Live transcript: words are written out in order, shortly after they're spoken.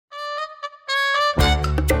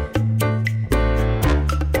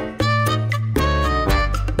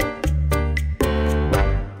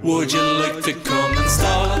Would you like to come and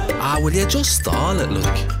stall it? Ah, will you just stall it, look?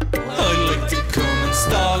 I'd like to come and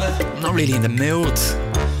stall it. I'm not really in the mood.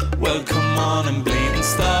 Well, come on and bleed and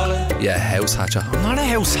stall it. Yeah, house hatcher. I'm not a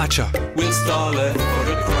house hatcher. We'll stall it for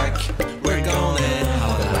the crack. We're gonna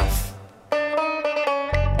have a laugh.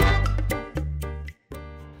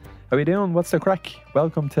 How you doing? What's the crack?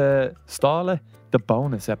 Welcome to Stala, the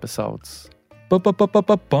bonus episodes.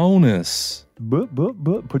 Bonus.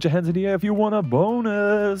 Put your hands in the air if you want a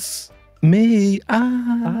bonus. Me.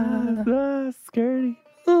 That's scary.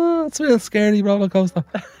 Oh, it's a real scary roller coaster.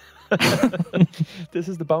 This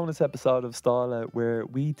is the bonus episode of Stala where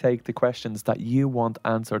we take the questions that you want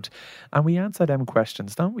answered and we answer them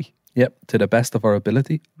questions, don't we? Yep, to the best of our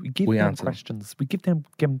ability. We give We them answer them. questions. We give them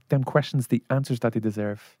questions the answers that they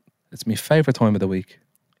deserve. It's my favourite time of the week.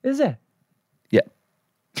 Is it? Yeah.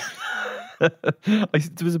 There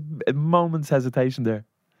was a moment's hesitation there.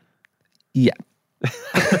 Yeah.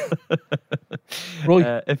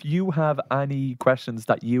 Right. If you have any questions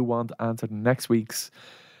that you want answered in next week's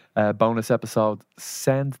bonus episode,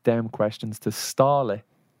 send them questions to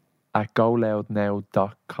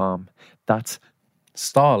stala@goloudnow.com. That's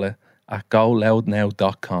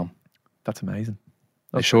Stala@goloudnow.com. amazing.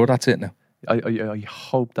 Are you sure that's it now? I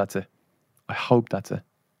hope that's it. I hope that's it.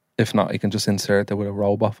 If not, you can just insert it with a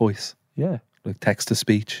robot voice, Yeah. like text to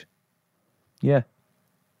speech Yeah.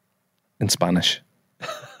 in Spanish.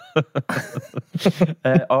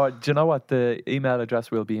 Or do you know what? The email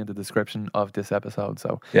address will be in the description of this episode.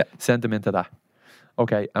 So Yeah. send them into that.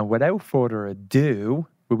 Okay. And without further ado,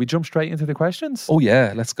 will we jump straight into the questions? Oh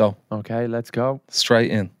yeah, let's go. Okay, let's go.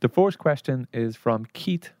 Straight in. The first question is from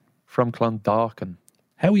Keith from Clondalkin.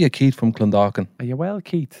 How are you, Keith from Clondalkin? Are you well,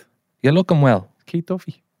 Keith? You looking well? Keith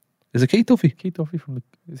Duffy. Is it Keith Duffy? Keith Duffy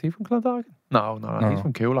is he from Clondalkin? No. No. He's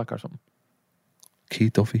from Coolock or something.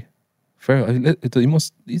 Keith Duffy. Fair.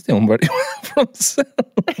 He's doing very well for himself.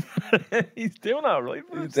 He's doing all right.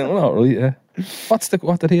 He's doing all right, yeah. What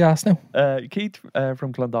did he ask now? Keith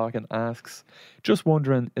from Clondalkin asks, just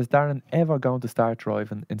wondering, is Darren ever going to start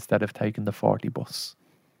driving instead of taking the 40 bus?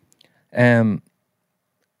 To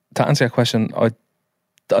answer your question, I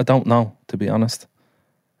don't know, to be honest.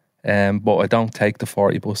 But I don't take the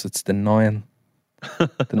 40 bus. It's the 9,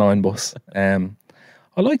 the 9 bus. I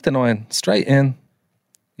like the 9, straight in.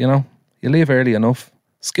 You know, you leave early enough,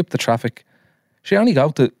 skip the traffic. She only go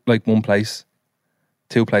to like one place,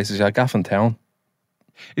 2 places. Yeah, Gaffin Town.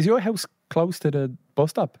 Is your house close to the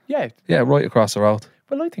bus stop? Yeah. Yeah, right across the road.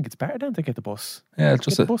 Well, I think it's better than to get the bus. Yeah, Get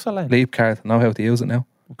just the a bus lane. leap card. Know how to use it now.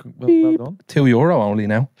 Well done. €2 only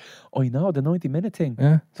now. I know, the 90-minute thing.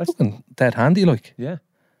 Yeah, it's That's- fucking dead handy, like. Yeah.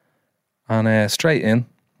 And straight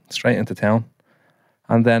into town.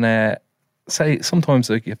 And then say sometimes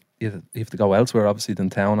like you have to go elsewhere, obviously, than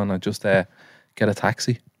town, and I just get a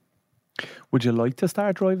taxi. Would you like to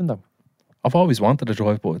start driving though? I've always wanted to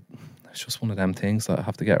drive, but it's just one of them things that I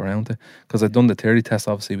have to get around to. Because I've done the theory test,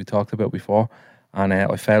 obviously, we talked about before, and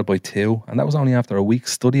I failed by 2, and that was only after a week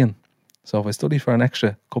studying. So if I study for an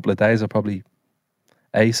extra couple of days, I'll probably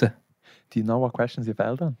ace it. Do you know what questions you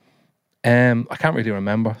failed on? I can't really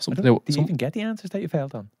remember. Do you even get the answers that you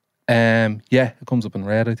failed on? Yeah, it comes up in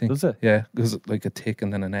red, I think. Does it? Yeah, because it's like a tick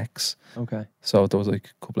and then an X. Okay. So there was like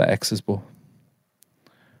a couple of X's, but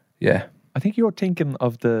yeah. I think you're thinking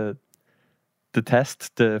of the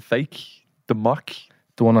test, the fake, the mock.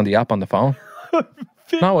 The one on the app on the phone.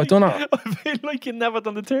 No, I done it. I feel like you never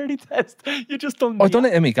done the 30 test. You just done. I done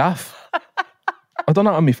it in my gaff. I done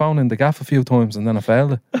it on my phone in the gaff a few times and then I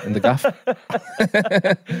failed it in the gaff.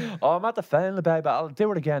 Oh, I'm at the final, babe. I'll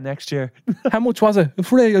do it again next year. How much was it?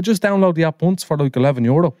 Free. I just download the app once for like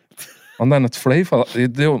 €11. And then it's free for you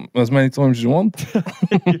do it as many times as you want.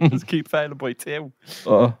 You just keep failing by 2.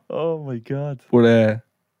 Oh my God. But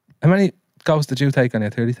how many goes did you take on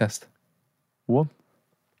your theory test? 1.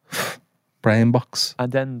 Brain box.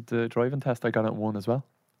 And then the driving test, I got it at 1 as well.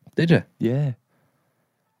 Did you? Yeah.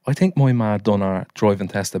 I think my ma done our driving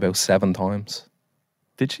test about 7 times.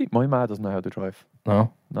 Did she? My ma doesn't know how to drive.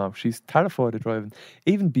 No? No, she's terrified of driving.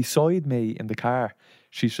 Even beside me in the car,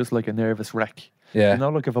 she's just like a nervous wreck. Yeah. You know,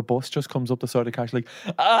 like if a bus just comes up the side of the car, she's like,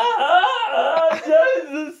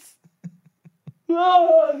 Jesus!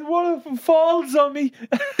 Oh, one of them falls on me.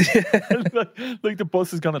 like the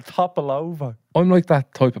bus is going to topple over. I'm like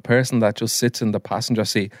that type of person that just sits in the passenger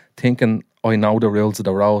seat thinking I know the rules of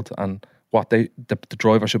the road and what the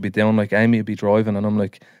driver should be doing. Like Amy would be driving and I'm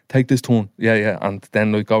like, take this turn. Yeah. And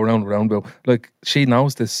then like go around the roundabout. Like she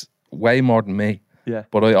knows this way more than me. Yeah.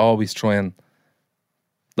 But I always try and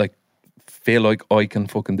like feel like I can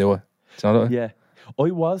fucking do it. Do you know that? Yeah.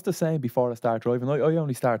 I was the same before I started driving. I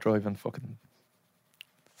only started driving fucking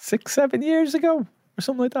 6-7 years ago or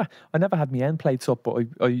something like that. I never had my end plates up, but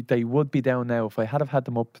they would be down now. If I had have had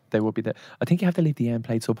them up, they would be there. I think you have to leave the end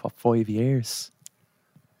plates up for 5 years.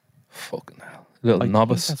 Fucking hell. Little I think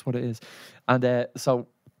novice. that's what it is. And so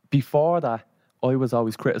before that, I was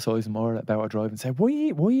always criticising more about our driving. Say,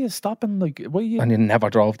 why are you stopping? Like, why are you And you never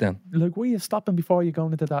drove then. like, why are you stopping before you're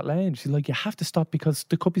going into that lane? She's like, you have to stop because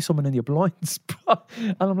there could be someone in your blind spot.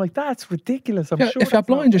 And I'm like, that's ridiculous. I'm Yeah, sure if you're that's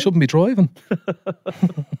not blind, you right. shouldn't be driving.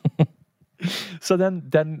 So then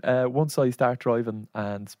once I start driving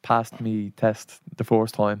and passed me test the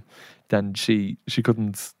first time, then she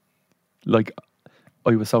couldn't, like,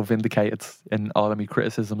 I was so vindicated in all of my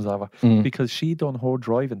criticisms of her because she done her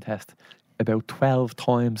driving test about 12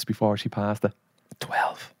 times before she passed it.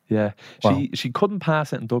 12. Yeah, Wow. she couldn't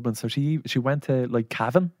pass it in Dublin, so she went to like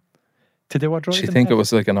Cavan to do her driving. She think it test.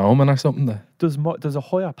 was like an omen or something. That There's a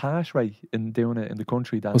higher pass rate in doing it in the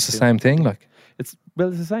country than was the doing same it. thing. Like, It's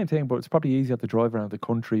the same thing, but it's probably easier to drive around the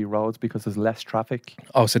country roads because there's less traffic.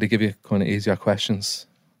 oh, so they give you kind of easier questions,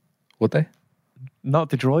 would they? Not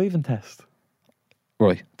the driving test.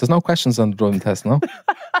 Right. There's no questions on the driving test, no?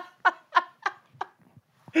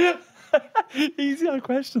 Easier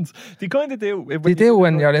questions. They kind of do. They do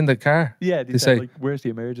when you're in the car. Yeah, they They say say, like, "Where's the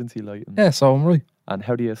emergency light?" And, yeah, so I'm right. and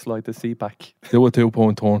how do you slide the seat back? Do a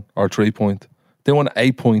 2-point turn or 3-point. Do an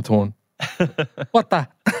 8-point turn. What the?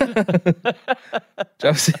 Did you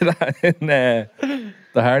ever see that in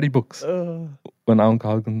the Hardy books? When Alan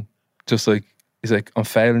Colgan just like, he's like, I'm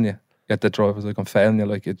failing you. Get the driver's like, I'm failing you.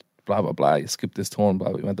 Like, it, blah, blah, blah. You skipped this turn, blah,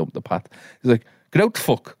 we went up the path. He's like, get out the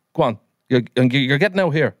fuck. Go on. You're getting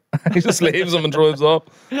out here. He just leaves him and drives off.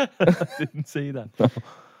 Didn't see that.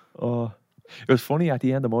 Oh, it was funny at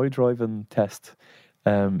the end of my driving test.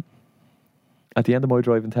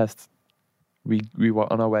 We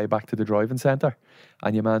were on our way back to the driving centre,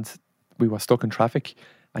 and we were stuck in traffic,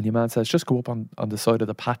 and your man says, just go up on the side of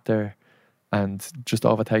the path there and just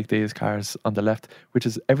overtake these cars on the left, which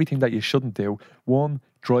is everything that you shouldn't do. 1,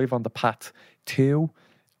 drive on the path. 2,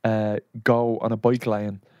 go on a bike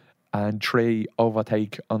lane. And 3,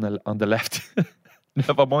 overtake on the left.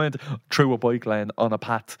 Never mind, through a bike lane on a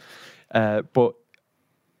path. But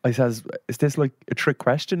I says, is this like a trick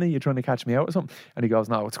question? Are you trying to catch me out or something? And he goes,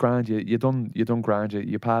 no, it's grand. You done grand.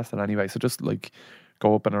 You passed it anyway. So just like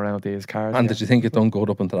go up and around these cars. And yeah. did you think it done good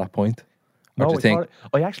up until that point? Or No, do you think,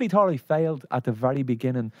 I actually thought I failed at the very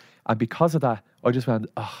beginning. And because of that, I just went,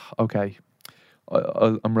 oh, okay,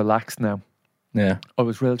 I'm relaxed now. yeah. I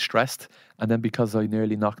was real stressed, and then because I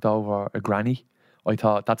nearly knocked over a granny, I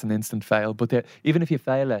thought that's an instant fail. But even if you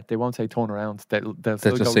fail it, they won't say turn around. They'll They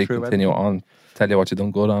still just go say through continue everything. on, tell you what you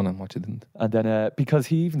done good on and what you didn't. And then because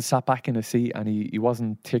he even sat back in his seat and he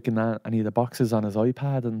wasn't ticking any of the boxes on his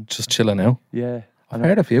iPad, and Just chilling out. yeah, I've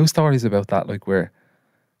heard a few stories about that, like where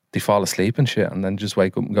they fall asleep and shit and then just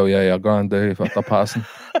wake up and go, yeah, grand day if they're passing.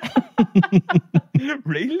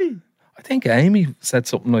 really, I think Amy said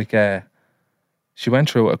something like she went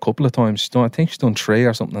through it a couple of times. I think she's done 3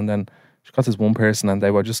 or something, and then she got this one person and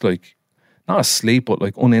they were just like, not asleep, but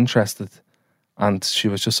like uninterested. And she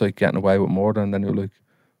was just like getting away with murder, and then you're like,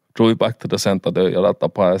 drive back to the centre there, you're at the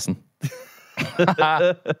passing.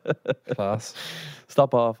 Class.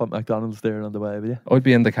 stop off at McDonald's there on the way, will you? I'd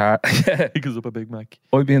be in the car. Yeah. Pick us up a Big Mac.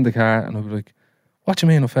 I'd be in the car and I'd be like, what do you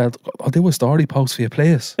mean I failed? I'll do a story post for your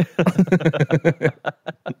place.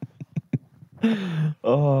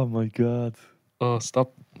 Oh my god! Oh,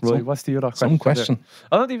 stop. Right, what's the other question? Some question. there?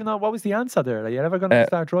 I don't even know what was the answer there. Are you ever going to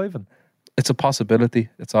start driving? It's a possibility.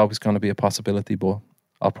 It's always going to be a possibility, but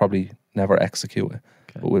I'll probably never execute it.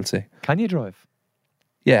 Okay. But we'll see. Can you drive?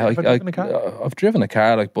 Yeah, Ever driven a car? I've driven a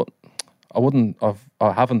car, like, but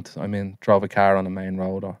I haven't. I mean, drove a car on a main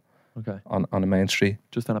road or Okay, on a main street.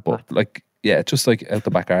 just on a But path. like, yeah, just like out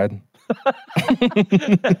the back garden,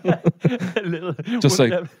 little, just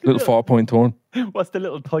like little 4-point turn. What's the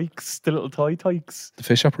little tykes? The little toy tykes? The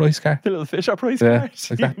Fisher Price car. The little Fisher Price Yeah, cars?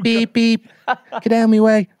 like that. Beep beep. Get out of my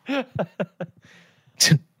way.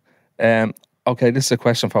 Okay, this is a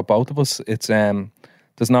question for both of us. It's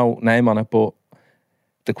there's no name on it, but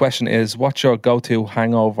the question is, what's your go-to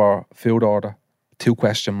hangover food order? 2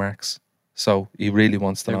 question marks. So he really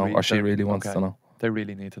wants to know, or she really wants to know. They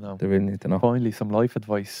really need to know. They really need to know. Finally, some life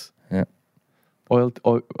advice. Yeah.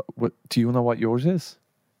 Do you know what yours is?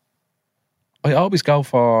 I always go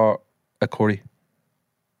for a curry.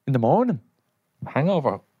 In the morning?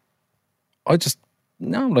 Hangover.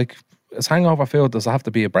 Like, as hangover food, does it have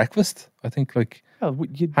to be a breakfast? I think, like, Well,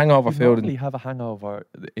 hangover you food. normally have a hangover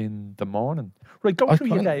in the morning. Right, go I through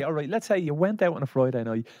your can't- day. All right, let's say you went out on a Friday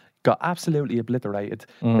night, got absolutely obliterated.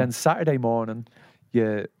 Mm. Then Saturday morning,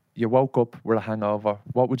 you you woke up with a hangover.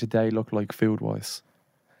 What would your day look like food-wise?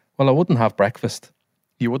 Well, I wouldn't have breakfast.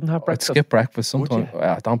 You wouldn't have I'd breakfast? skip breakfast Would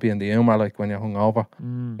sometimes. Don't be in the humour like when you're hungover.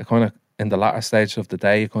 You kind of, in the latter stage of the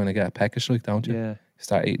day, you kind of get a peckish, like, don't you? Yeah. You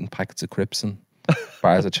start eating packets of crisps and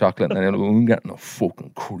bars of chocolate, and then you're like, I'm getting a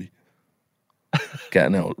fucking curry.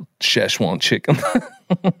 Getting out Szechuan chicken.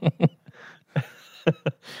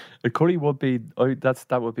 A curry would be,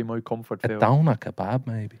 that would be my comfort A food. doner kebab,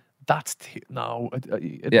 maybe. That's, no.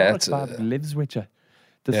 Yeah, It's, it's, lives with you.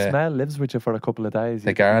 The yeah. smell lives with you for a couple of days.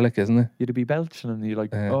 The garlic, isn't it? You'd be belching and you're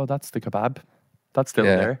like, Yeah. oh, that's the kebab. That's still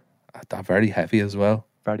Yeah. there. They're very heavy as well.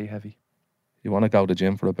 Very heavy. You want to go to the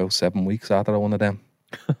gym for about 7 weeks after one of them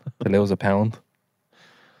to lose a pound.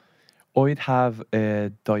 I'd have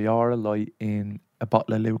a Diara Light in a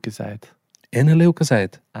bottle of Lucozade, In a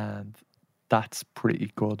Lucozade, and that's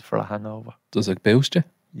pretty good for a hangover. does it boost you?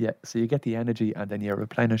 Yeah, so you get the energy and then you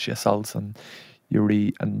replenish your salts and you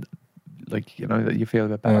and like, you know, you feel a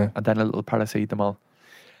bit better. Yeah. And then a little paracetamol.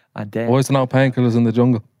 And then Why is there no painkillers in the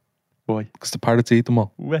jungle? Why? Because the parrots eat them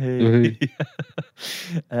all. Way.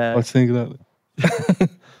 I was thinking that.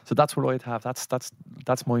 So that's what I'd have.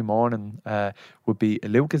 That's my morning. Would be a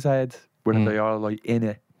Lucozade with a Diara Light in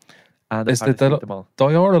it, and a Is the paracetamol.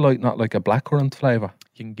 Diora Light not like a blackcurrant flavour?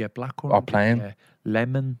 You can get blackcurrant, Or plain. you can get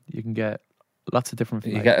lemon. You can get lots of different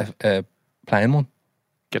You flavors. get a plain one.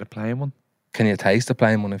 Get a plain one. Can you taste the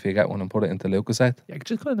plain one if you get one and put it into Lucozade? Yeah, it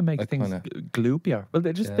just kind of makes Like things kinda- gloopier. Well,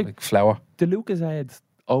 they just Yeah, think like flour. the Lucozade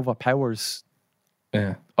overpowers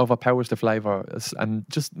Yeah. the flavour and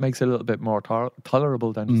just makes it a little bit more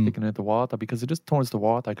tolerable than just sticking it into water, because it just turns the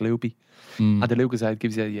water gloopy. And the Lucozade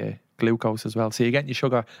gives you your glucose as well. So you're getting your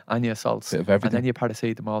sugar and your salts. Bit of And everything. then your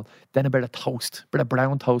paracetamol. Then a bit of toast. Bit of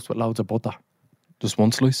brown toast with loads of butter. Just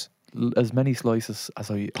one slice. As many slices as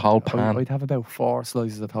I... Whole pan. I'd have about 4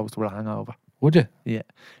 slices of toast with a hangover. Would you? Yeah.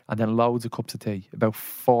 And then loads of cups of tea. About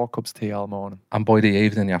 4 cups of tea all morning. And by the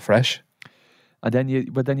evening you're fresh. And then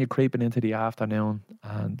you're creeping into the afternoon,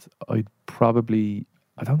 and I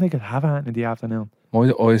don't think I'd have anything in the afternoon.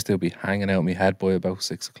 My eyes do be hanging out my head by about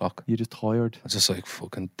 6 o'clock. You're just tired. I'm just like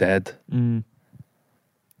fucking dead. Mm.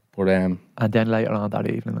 But And then later on that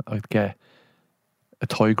evening, I'd get a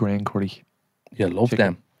Thai green curry. you love Chicken.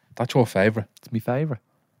 them. That's your favourite. It's my favourite.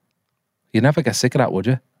 You never get sick of that, would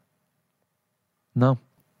you? No.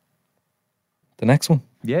 The next one.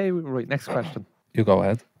 Yeah, right. Next question. You go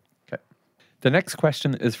ahead. The next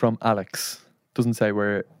question is from Alex. Doesn't say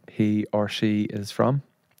where he or she is from.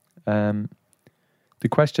 The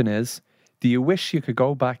question is, do you wish you could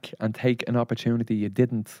go back and take an opportunity you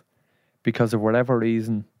didn't because of whatever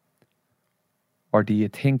reason? Or do you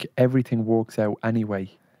think everything works out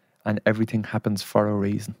anyway and everything happens for a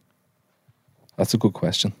reason? That's a good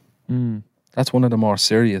question. Mm. That's one of the more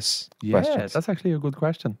serious Yeah, questions that's actually a good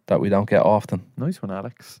question. that we don't get often. Nice one,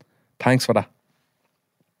 Alex. Thanks for that.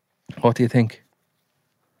 What do you think?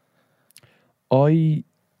 I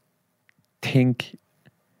think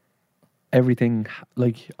everything,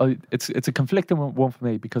 it's a conflicting one for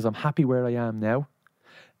me, because I'm happy where I am now,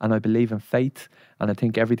 and I believe in fate, and I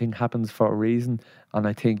think everything happens for a reason, and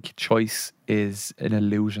I think choice is an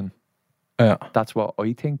illusion. Yeah. That's what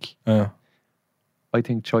I think. Yeah. I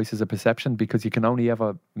think choice is a perception, because you can only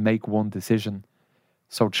ever make one decision.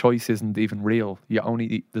 So choice isn't even real.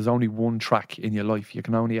 There's only one track in your life. You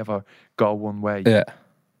can only ever go one way. Yeah.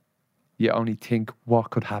 You only think what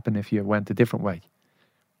could happen if you went a different way,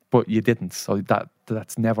 but you didn't. So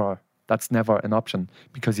that's never an option,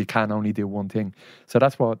 because you can only do one thing. So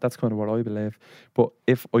that's kind of what I believe. But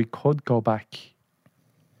if I could go back,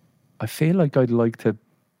 I feel like I'd like to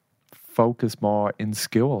focus more in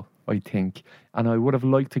school, I think. And I would have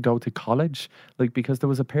liked to go to college, because there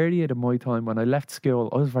was a period in my time when I left school.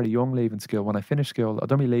 I was very young leaving school. When I finished school, I'd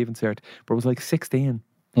done my leaving cert, but I was like 16.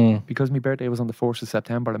 Because my birthday was on the 1st of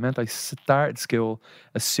September, it meant I started school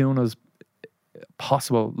as soon as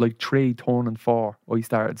possible, like 3, turning 4, I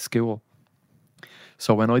started school.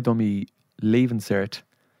 So when I done my leaving cert,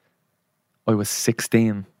 I was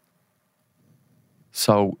 16.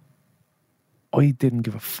 So I didn't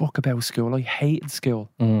give a fuck about school. I hated school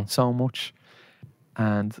so much.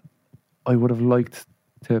 And I would have liked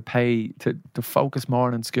to focus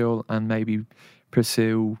more on school and maybe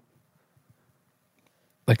pursue...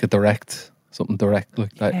 Like something direct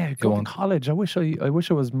like that. Yeah, you go to want. college. I wish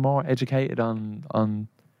I was more educated on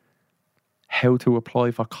how to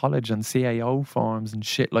apply for college and CAO forms and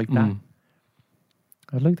shit like that.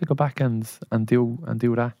 I'd like to go back and do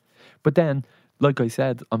that. But then, like I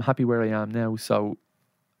said, I'm happy where I am now. So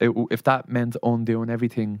if that meant undoing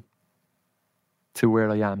everything to where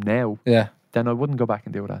I am now, Yeah. then I wouldn't go back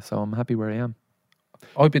and do that. So I'm happy where I am.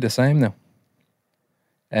 I'd be the same now.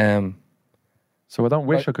 So I don't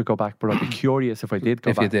wish I could go back, but I'd be curious if I did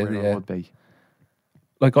go If you back did, where yeah. I would be.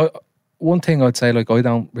 Like one thing I'd say, like I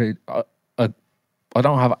don't really, I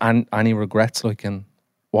don't have any regrets, like in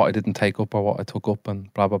what I didn't take up or what I took up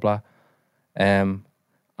and blah blah blah. And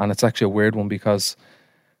it's actually a weird one because,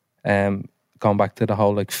 going back to the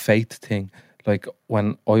whole like fate thing, like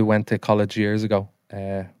when I went to college years ago,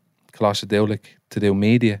 Coláiste Dhuillich to do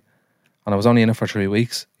media, and I was only in it for 3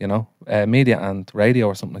 weeks, you know, media and radio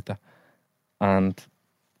or something like that. And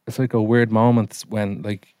it's like a weird moment when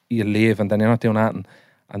like you leave and then you're not doing that,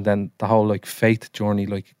 and then the whole like faith journey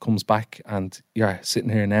like comes back, and you're sitting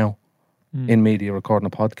here now in media recording a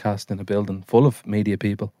podcast in a building full of media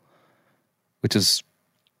people, which is,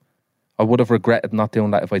 I would have regretted not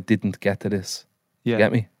doing that if I didn't get to this. Yeah. You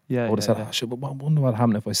get me? Yeah. I would have said, yeah. oh shit, but I wonder what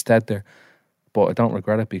happened if I stayed there. But I don't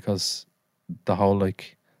regret it because the whole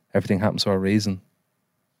like everything happens for a reason.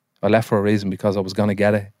 I left for a reason because I was going to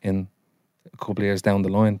get it in a couple of years down the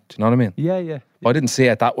line. Do you know what I mean? Yeah, yeah. But I didn't see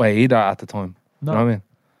it that way either at the time. No. You know what I mean?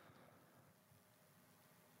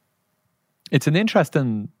 It's an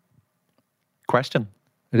interesting question.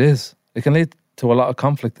 It is. It can lead to a lot of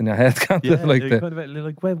conflict in your head, can't Yeah, it? Like, you're kind of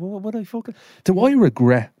like, wait, what I fucking... do I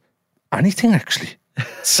regret anything actually?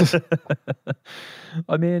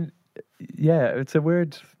 I mean, yeah, it's a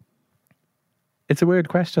weird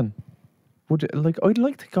question. Would you, like, I'd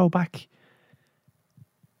like to go back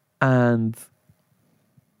and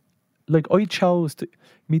like I chose to.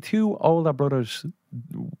 Me two older brothers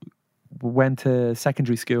went to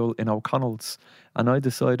secondary school in O'Connell's, and I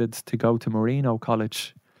decided to go to Marino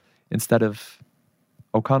College instead of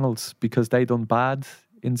O'Connell's because they done bad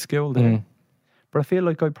in school there. Mm. But I feel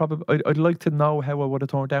like I'd like to know how I would have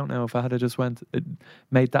turned out now if I had just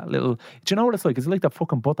made that little. Do you know what it's like? It's like that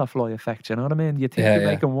fucking butterfly effect. You know what I mean? You think Yeah, you're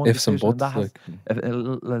yeah. making one Ifs and decision, and buts, that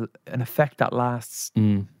has an effect that lasts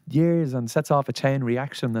Mm. years and sets off a chain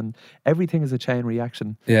reaction, and everything is a chain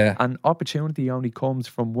reaction. Yeah. And opportunity only comes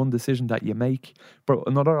from one decision that you make. But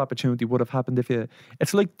another opportunity would have happened if you.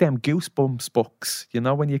 It's like them Goosebumps books, you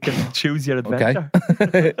know, when you can choose your adventure.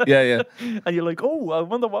 Yeah, yeah. And you're like, oh, I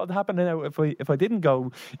wonder what would happen now if I didn't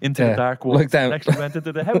go into the Yeah. dark woods Like them- and actually went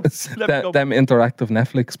into the house. Let me go. Them interactive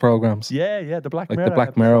Netflix programs. Yeah, the Black Like Mirror. the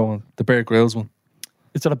Black Mirror one, the Bear Grylls one.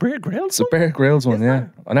 Is it a Bear Grylls? It's the Bear Grylls one, yeah.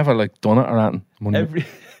 I never like done it or anything. Every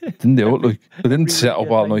Didn't do it, like I didn't every sit up week,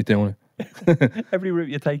 all yeah, night doing it. every route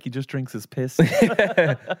you take, he just drinks his piss.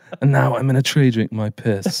 And now I'm in a tree drinking my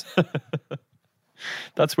piss.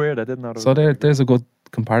 That's weird. I didn't know. So there's a good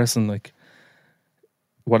comparison. Like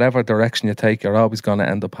whatever direction you take, you're always going to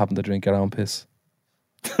end up having to drink your own piss.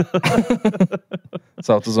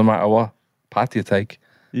 So it doesn't matter what path you take.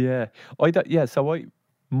 Yeah,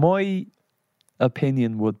 my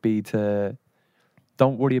opinion would be to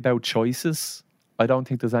don't worry about choices. I don't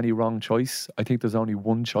think there's any wrong choice. I think there's only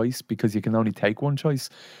one choice because you can only take one choice.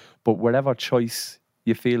 But whatever choice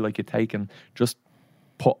you feel like you're taking, just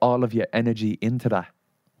put all of your energy into that.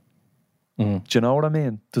 Mm. Do you know what I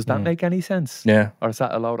mean? Does that make any sense? Yeah. Or is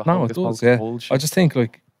that a load of No, it hocus does, pocus yeah. bullshit? I just think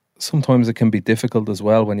like sometimes it can be difficult as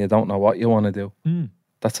well when you don't know what you want to do. Mm.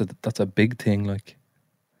 That's a big thing, like,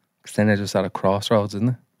 because then you're just at a crossroads,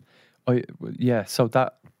 isn't it? So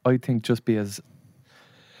that I think just be as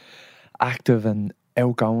active and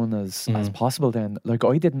outgoing as possible. Then, like,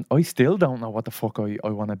 I still don't know what the fuck I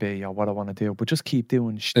want to be or what I want to do, but just keep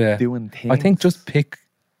doing Yeah. doing things. I think just pick.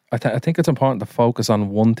 I think it's important to focus on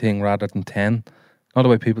one thing rather than 10. Not the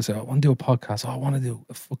way people say, I want to do a podcast. Oh, I want to do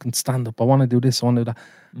a fucking stand up. I want to do this. I want to do that.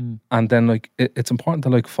 And then like it's important to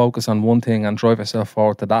like focus on one thing and drive yourself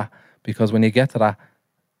forward to that, because when you get to that,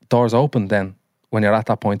 doors open then when you're at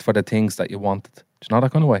that point for the things that you wanted. Do you know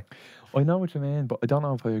that kind of way? I know what you mean, but I don't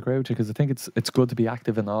know if I agree with you because I think it's good to be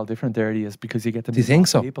active in all different areas because you get to Do you meet think more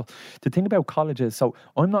so? people. The thing about college is, so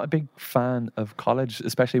I'm not a big fan of college,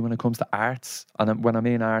 especially when it comes to arts. And when I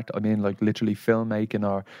mean art, I mean like literally filmmaking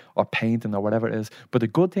or painting or whatever it is. But the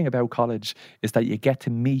good thing about college is that you get to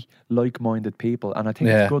meet like-minded people, and I think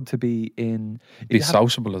Yeah. it's good to be in. if Be you have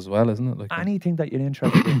sociable as well, isn't it? Like anything that you're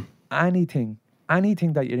interested in,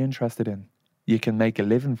 anything that you're interested in, you can make a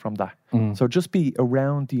living from that. So just be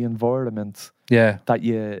around the environment yeah, that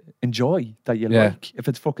you enjoy, that you Yeah. like. If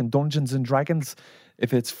it's fucking Dungeons and Dragons,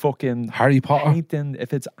 if it's fucking Harry Potter. painting,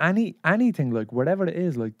 if it's anything, like whatever it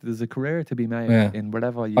is, like there's a career to be made Yeah. in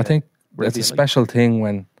whatever you. I think whatever it's a you like. special thing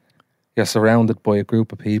when you're surrounded by a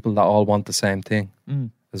group of people that all want the same thing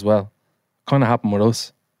as well. Kind of happened with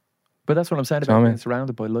us. But that's what I'm saying Do you know about what I being mean?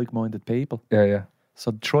 surrounded by like-minded people. Yeah, yeah.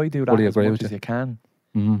 So try do that Fully as agree much with as you. you can,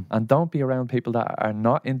 Mm. and don't be around people that are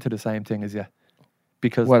not into the same thing as you.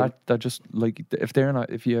 because Well- they're just like they're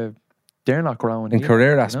not growing In either,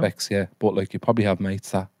 career you know? aspects, yeah. But like you probably have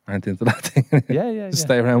mates that aren't into that thing. Yeah. Just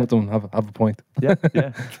stay around with them and have a point. Yeah,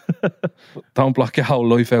 yeah, Don't block your whole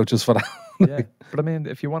life out just for that. yeah. But I mean,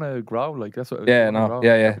 if you want to grow, like that's what. if you Yeah, wanna no, grow,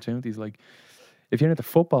 yeah, like, yeah. Opportunities, like if you're into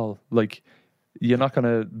football, like you're not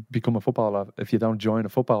gonna become a footballer if you don't join a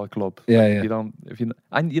football club. Yeah, Like, yeah.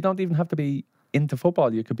 You don't even have to be into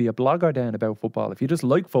football. You could be a blogger then about football. If you just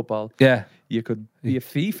like football, Yeah. you could be a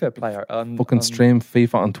FIFA player. Fucking stream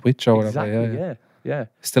FIFA on Twitch or whatever. Exactly. Yeah. Yeah.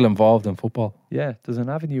 Still involved in football. Yeah. There's an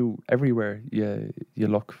avenue everywhere. You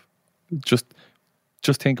look. Just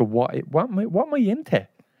think of what am I into?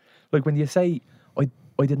 Like when you say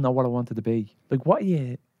I didn't know what I wanted to be. Like what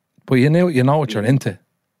you. But you know what you're into.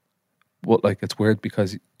 But like it's weird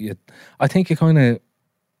because I think you kind of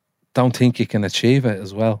don't think you can achieve it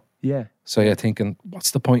as well. Yeah. So you're thinking,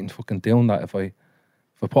 what's the point in fucking doing that if I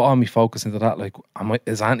put all my focus into that? Like,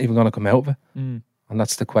 is Ant even going to come out of it? Mm. And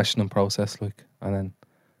that's the questioning process, like, and then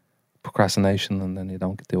procrastination, and then you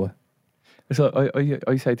don't do it. So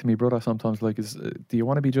I say to my brother sometimes, like, do you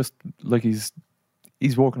want to be just like he's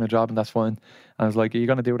working a job and that's fine? And I was like, are you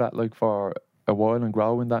going to do that like for a while and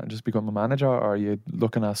grow in that and just become a manager, or are you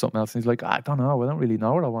looking at something else? And he's like, I don't know, I don't really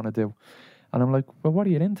know what I want to do. And I'm like, well, what are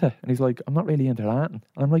you into? And he's like, I'm not really into that. And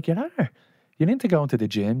I'm like, you are. You're into going to the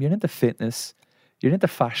gym. You're into fitness. You're into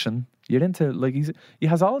fashion. You're into like he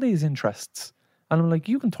has all these interests. And I'm like,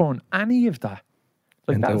 you can turn any of that.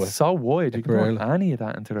 Like Into that's so wide. You can turn career. any of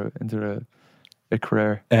that into a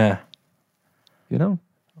career. Yeah. You know?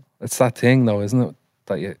 It's that thing though, isn't it?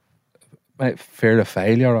 That you might fear of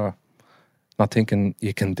failure or not thinking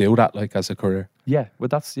you can do that like as a career. Yeah. Well,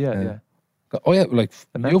 that's Yeah. yeah. Oh yeah, like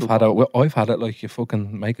The mental you've had it. I've had it. Like you're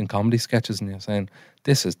fucking making comedy sketches and you're saying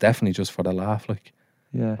this is definitely just for the laugh. Like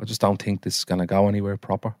Yeah. I just don't think this is gonna go anywhere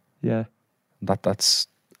proper. Yeah. That's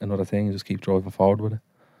another thing. You just keep driving forward with it.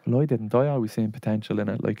 Well, I didn't. I always seen potential in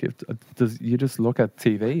it. Like, if you just look at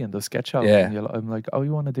TV and the sketch shows, Yeah. and I'm like, oh,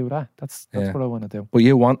 you want to do that? That's Yeah. what I want to do. But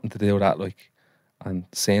you wanting to do that, like, and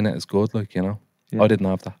saying it is good, like, you know. Yeah. I didn't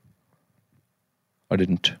have that. I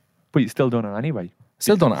didn't. But you still done it anyway.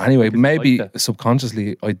 Still done it anyway. because you Maybe liked it.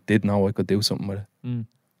 subconsciously I did know I could do something with it. Mm.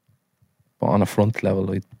 But on a front level,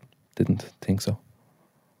 I didn't think so.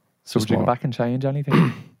 So Just would you go more- back and change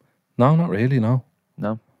anything? No, not really, no.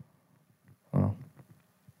 No. Oh.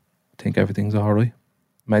 I think everything's all right.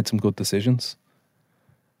 Made some good decisions.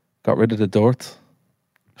 Got rid of the dirt.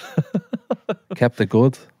 Kept it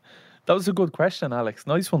good. That was a good question, Alex.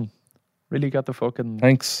 Nice one. Really got the fucking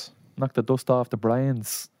Thanks. knock the dust off the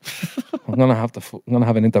brains. I'm gonna have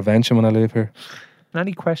an intervention when I leave here. And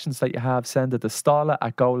any questions that you have, send it to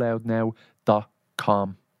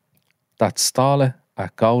stala@goloudnow.com. That's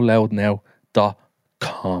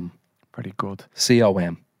stala@goloudnow.com. Pretty good.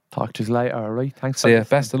 COM. Talk to you later, all right? Thanks See for ya.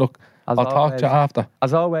 listening. Best of luck. As I'll talk to you always- after.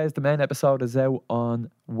 As always, the main episode is out on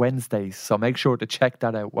Wednesdays, so make sure to check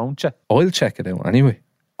that out, won't you? I'll check it out anyway.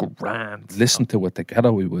 Grand. Listen to it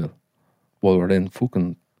together, we will. While we're in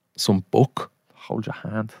fucking some book. Hold your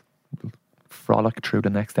hand. We'll frolic through the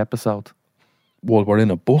next episode. While we're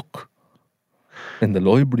in a book. In the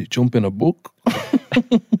library, jump in a book. I'm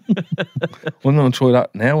going to try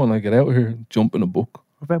that now when I get out of here. Jump in a book.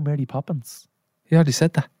 What about Mary Poppins? He already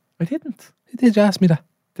said that. I didn't. He did ask me that.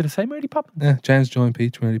 Did I say Mary Poppins? Yeah, James Joint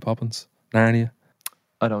Peach, Mary Poppins, Narnia.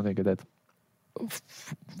 I don't think I did.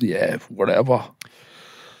 Yeah, whatever.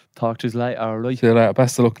 Talk to you later, all right? See you later.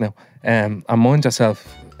 Best of luck now. And mind yourself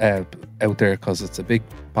out there because it's a big,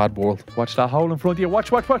 bad world. Watch that hole in front of you.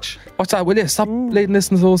 Watch. What's that, will you? Stop leading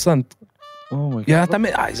listening to us. And Oh my God. yeah,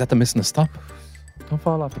 he's at the missing a stop. Don't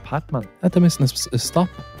fall off the path, man. At the missing a stop.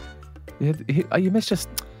 You missed just...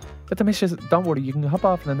 Don't worry, you can hop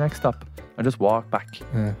off in the next stop and just walk back.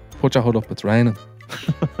 Yeah. Put your hood up, it's raining.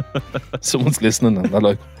 Someone's listening and they're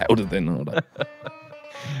like, how did they know that?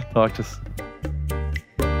 Talk to us.